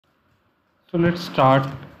So let's start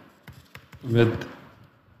with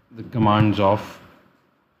the commands of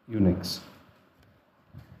Unix.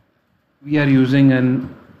 We are using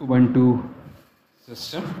an Ubuntu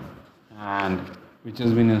system and which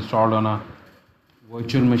has been installed on a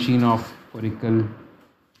virtual machine of Oracle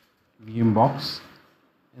VMbox.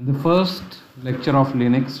 In the first lecture of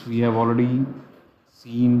Linux, we have already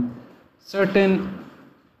seen certain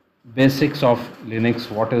basics of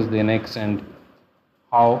Linux, what is Linux and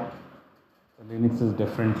how Linux is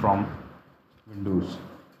different from Windows.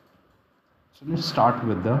 So let's start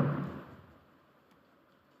with the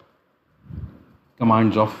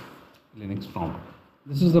commands of Linux prompt.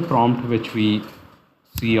 This is the prompt which we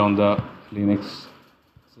see on the Linux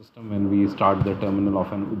system when we start the terminal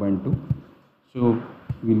of an Ubuntu. So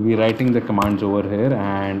we'll be writing the commands over here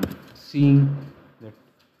and seeing that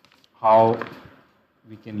how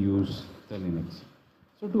we can use the Linux.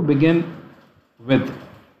 So to begin with,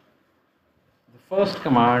 the first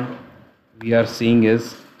command we are seeing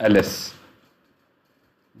is ls.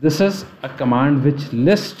 This is a command which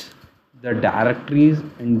lists the directories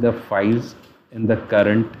and the files in the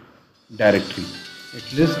current directory. It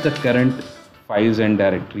lists the current files and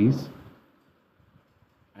directories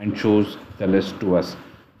and shows the list to us.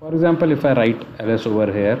 For example, if I write ls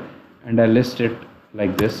over here and I list it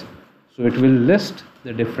like this, so it will list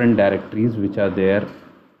the different directories which are there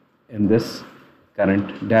in this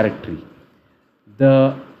current directory.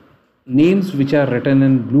 The names which are written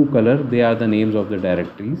in blue color, they are the names of the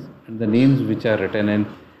directories, and the names which are written in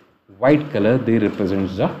white color, they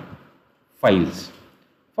represent the files.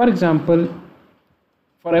 For example,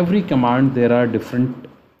 for every command there are different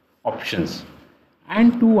options,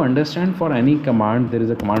 and to understand for any command there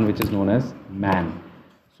is a command which is known as man.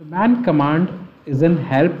 So man command is an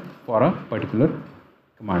help for a particular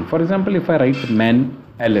command. For example, if I write man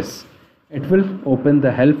ls, it will open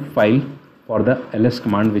the help file for the ls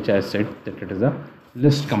command, which I said that it is a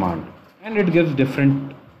list command, and it gives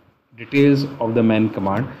different details of the man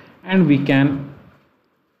command, and we can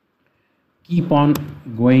keep on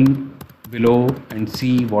going below and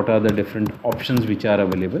see what are the different options which are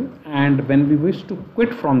available. And when we wish to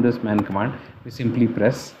quit from this man command, we simply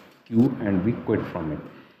press Q and we quit from it.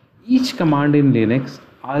 Each command in Linux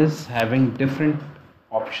is having different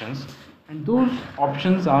options, and those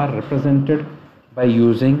options are represented by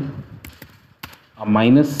using a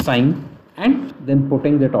minus sign and then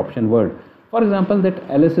putting that option word. For example, that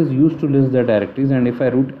ls is used to list the directories, and if I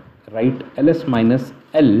write ls minus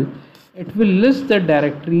l, it will list the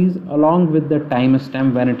directories along with the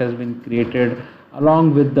timestamp when it has been created,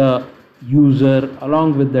 along with the user,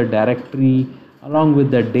 along with the directory, along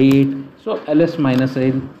with the date. So ls minus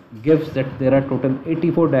l gives that there are total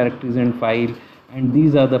 84 directories and file, and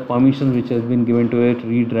these are the permissions which has been given to it: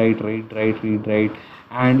 read, write,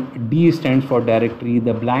 and D stands for directory,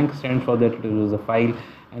 the blank stands for that it is a file,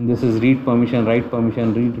 and this is read permission, write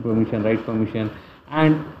permission, read permission, write permission,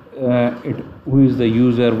 and who is the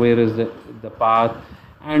user, where is the path,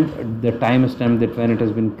 and the timestamp that when it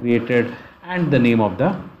has been created, and the name of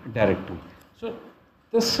the directory. So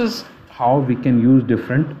this is how we can use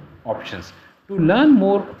different options. To learn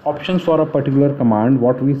more options for a particular command,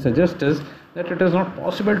 what we suggest is that it is not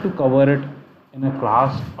possible to cover it in a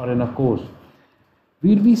class or in a course.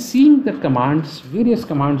 We'll be seeing the commands, various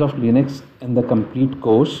commands of Linux in the complete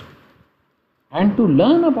course, and to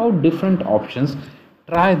learn about different options,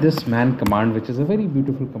 try this man command, which is a very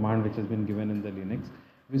beautiful command which has been given in the Linux,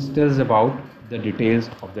 which tells about the details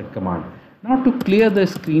of that command. Now to clear the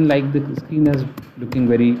screen, like the screen is looking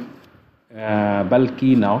very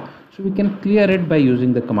bulky now, so we can clear it by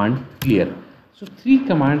using the command clear. So three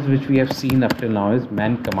commands which we have seen up till now is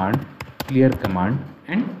man command, clear command,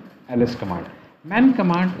 and ls command. Man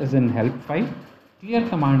command is in help file, clear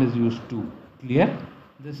command is used to clear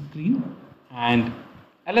the screen, and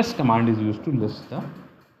ls command is used to list the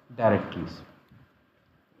directories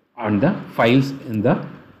and the files in the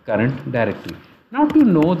current directory. Now to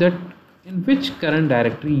know that in which current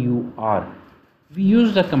directory you are, we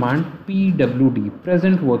use the command pwd,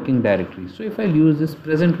 present working directory. So if I use this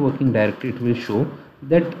present working directory, it will show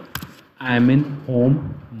that I am in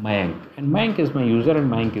home Mayank, and Mayank is my user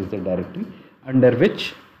and Mayank is the directory under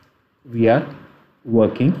which we are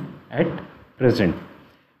working at present.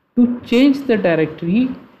 To change the directory,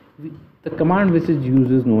 the command which is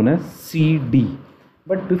used is known as cd.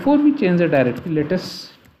 But before we change the directory, let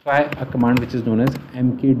us try a command which is known as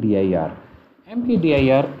mkdir.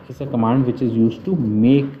 Mkdir is a command which is used to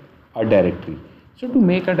make a directory. So to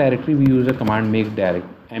make a directory, we use a command make direct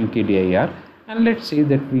mkdir, and let's say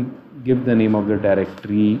that we give the name of the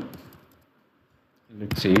directory,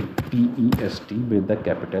 let's say test with the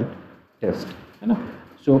capital test, है ना.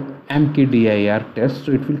 So mkdir test,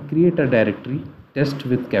 so it will create a directory test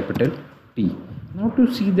with capital T. Now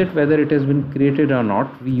to see that whether it has been created or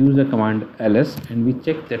not, we use the command ls and we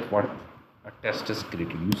check that what a test is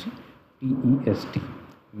created. You see test,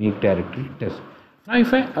 make directory test. Now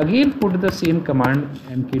if I again put the same command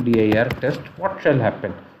mkdir test, what shall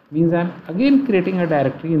happen? Means I am again creating a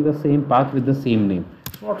directory in the same path with the same name.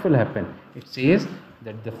 So what will happen? It says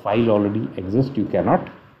that the file already exists, you cannot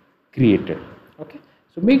create it. Okay,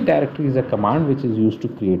 so make directory is a command which is used to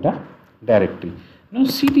create a directory. Now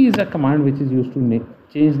cd is a command which is used to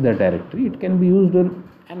change the directory. It can be used in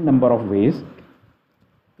a number of ways.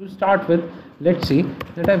 To start with, let's say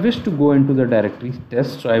that I wish to go into the directory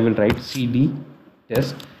test, so I will write cd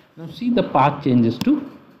test. Now see, the path changes to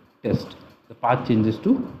test. The path changes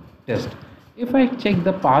to test. If I check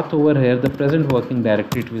the path over here, the present working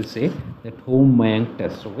directory, it will say that home Mayank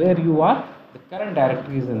test. So where you are, the current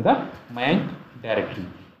directory is in the Mayank directory.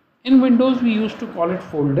 In Windows we used to call it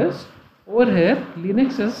folders. Over here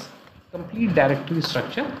Linux is complete directory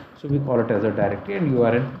structure, so we call it as a directory, and you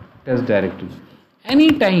are in test directory.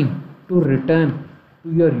 Anytime to return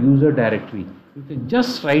to your user directory, you can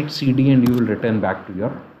just write cd and you will return back to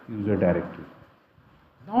your user directory.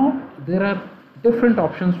 Now there are different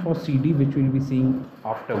options for cd which we will be seeing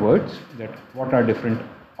afterwards, that what are different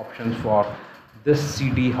options for this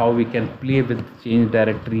cd, how we can play with change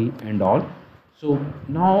directory and all. So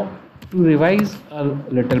now to revise a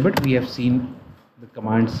little bit, we have seen the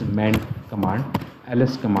commands man command,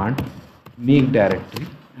 ls command, make directory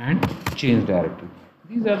and change directory.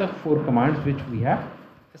 These are the 4 commands which we have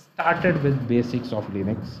started with basics of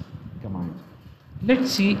Linux commands. Let's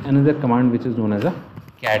see another command which is known as a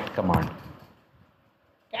cat command.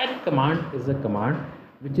 Cat command is a command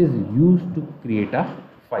which is used to create a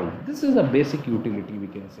file. This is a basic utility, we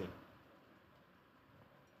can say.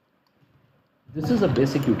 This is a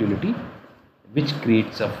basic utility which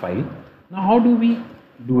creates a file. Now how do we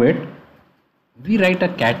do it? We write a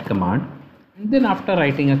cat command, and then after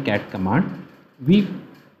writing a cat command, we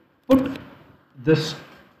put this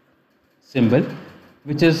symbol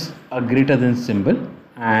which is a greater than symbol,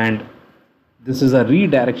 and this is a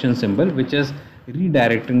redirection symbol which is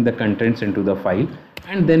redirecting the contents into the file,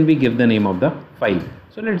 and then we give the name of the file.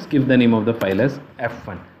 So let's give the name of the file as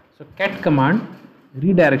f1. So cat command,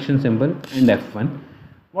 redirection symbol and f1.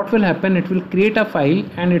 What will happen? It will create a file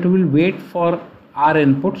and it will wait for our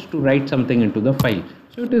inputs to write something into the file.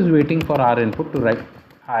 So it is waiting for our input to write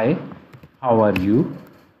hi, how are you?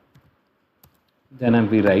 Then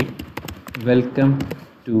we write welcome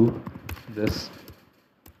to this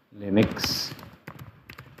Linux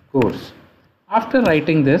course. After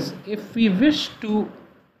writing this, if we wish to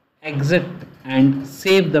exit and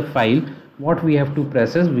save the file, what we have to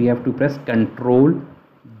press is we have to press Control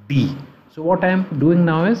D. So what I am doing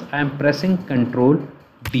now is I am pressing Control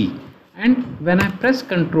D, and when I press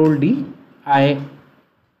Control D, I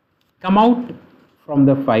come out from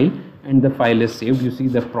the file and the file is saved. You see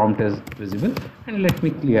the prompt is visible, and let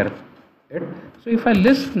me clear it. So if I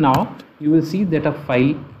list now, you will see that a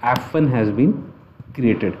file f1 has been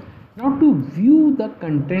created. Now to view the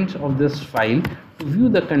contents of this file,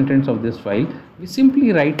 we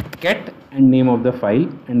simply write cat and name of the file,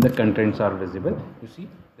 and the contents are visible. You see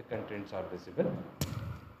the contents are visible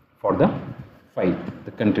for the file.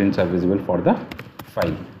 The contents are visible for the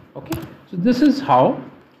file. Okay, so this is how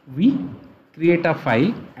we create a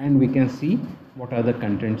file, and we can see what are the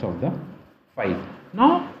contents of the file.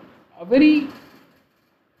 Now a very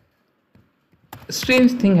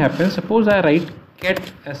strange thing happens. Suppose I write cat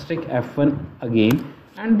asterisk f1 again,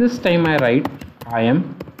 and this time I write I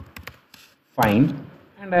am fine,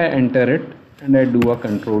 and I enter it and I do a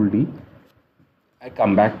Control D. I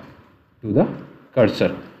come back to the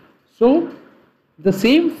cursor. So the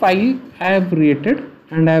same file I have created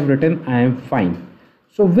and I have written I am fine.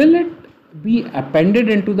 So will it be appended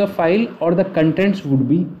into the file, or the contents would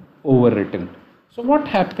be overwritten? So what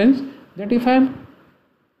happens that if I am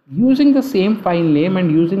using the same file name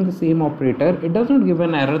and using the same operator, it does not give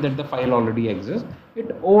an error that the file already exists.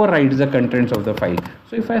 It overrides the contents of the file.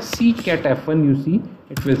 So if I see cat f1, you see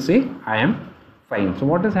it will say I am fine. So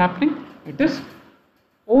what is happening? It is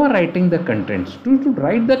overwriting the contents. To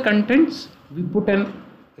write the contents, we put an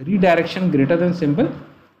redirection greater than symbol,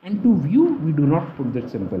 and to view we do not put that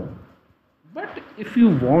symbol. But if you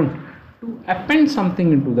want to append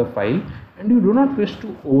something into the file and you do not wish to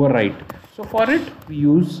overwrite, so for it we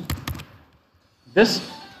use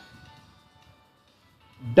this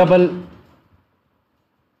double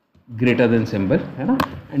greater than symbol,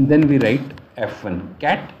 and then we write f1,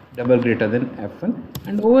 cat double greater than f1,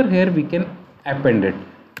 and over here we can append it.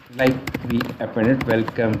 like we appended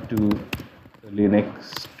welcome to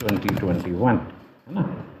Linux 2021, है ना?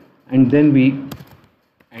 And then we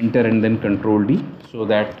enter and then control D so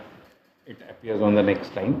that it appears on the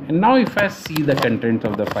next line. And now if I see the contents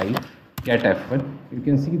of the file, get F1, you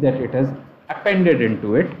can see that it has appended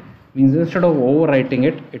into it, means instead of overwriting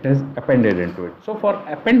it, it has appended into it. So for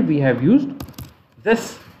append we have used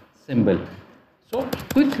this symbol. So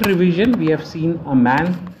quick revision, we have seen a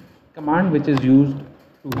man command which is used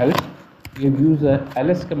to help. We have used a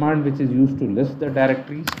ls command which is used to list the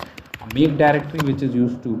directories, a make directory which is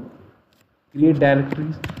used to create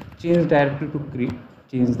directories, change directory to create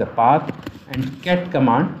change the path, and cat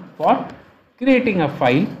command for creating a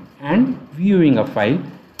file and viewing a file.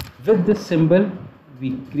 With this symbol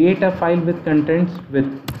we create a file with contents,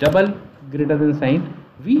 with double greater than sign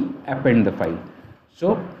we append the file.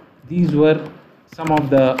 So these were some of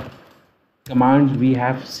the commands we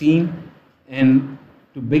have seen, and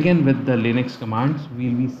to begin with the Linux commands, we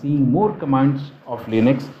will be seeing more commands of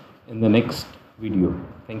Linux in the next video.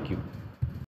 Thank you.